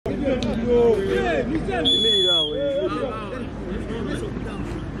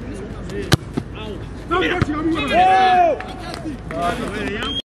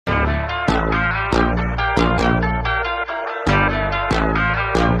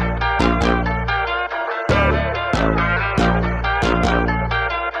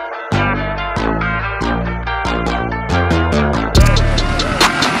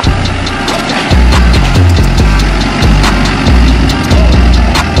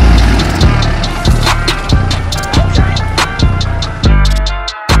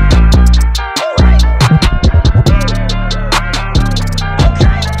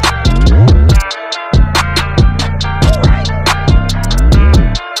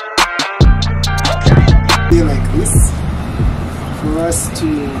To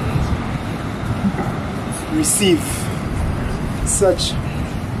receive such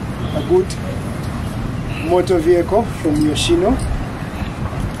a good motor vehicle from Yoshino.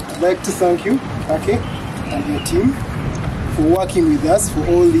 I'd like to thank you, Ake, and your team for working with us for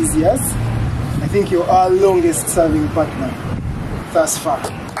all these years. I think you're our longest serving partner thus far.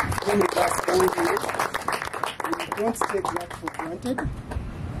 Been with us all years. We don't take that for granted.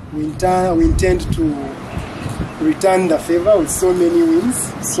 We intend to return the favor with so many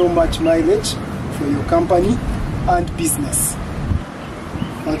wins, so much mileage for your company and business.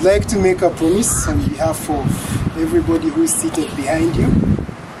 I'd like to make a promise on behalf of everybody who is seated behind you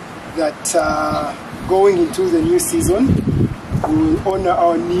that going into the new season, we will honor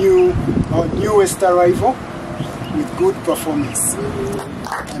our newest arrival with good performance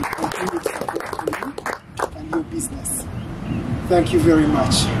and continue to support you and your business. Thank you very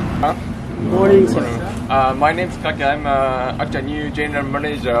much. Morning, sir. My name is Kake. I'm actually new general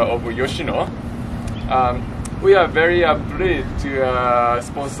manager of Yoshino. We are very pleased to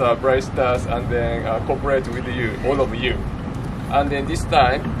sponsor Bright Stars and then cooperate with you, all of you. And then this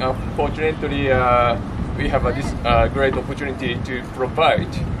time, fortunately, we have this great opportunity to provide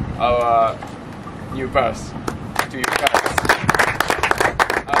our new bus to you guys.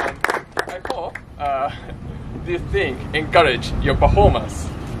 I hope this thing encourage your performance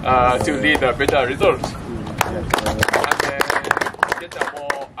to lead a better result. And then get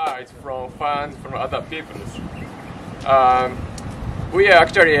more eyes from fans, from other people. We are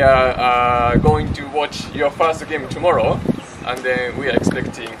actually going to watch your first game tomorrow, and then we are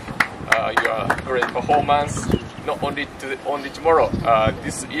expecting your great performance, not only tomorrow,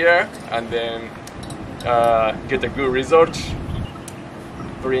 this year, and then get a good result,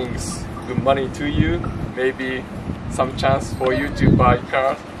 brings good money to you, maybe some chance for you to buy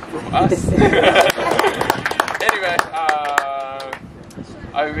cars from us. Anyway,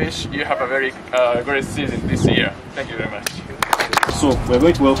 I wish you have a very great season this year. Thank you very much. So we're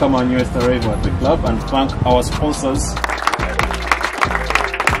going to welcome our newest arrival at the club and thank our sponsors.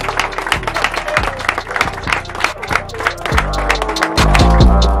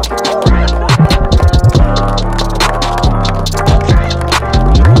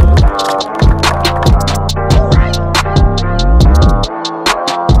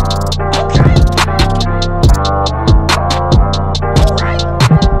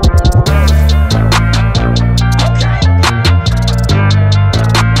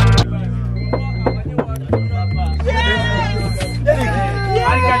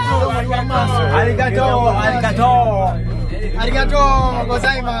 Arigato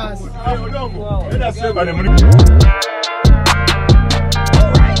gozaimasu.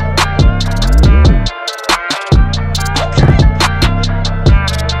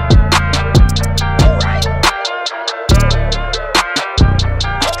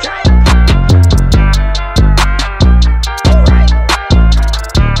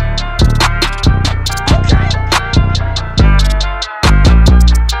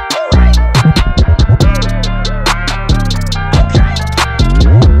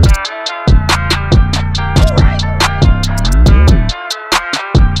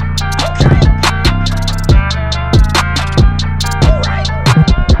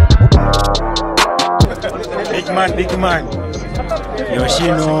 Big man,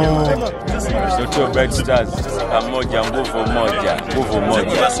 Yoshino, Soltilo Bright Stars, pamoja, nguvu moja, nguvu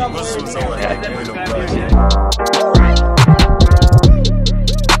moja.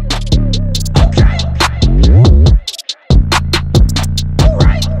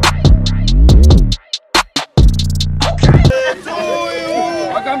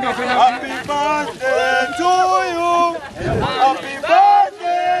 happy birthday to you, happy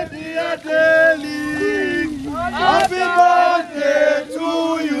birthday dear Deli, happy birthday to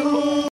you.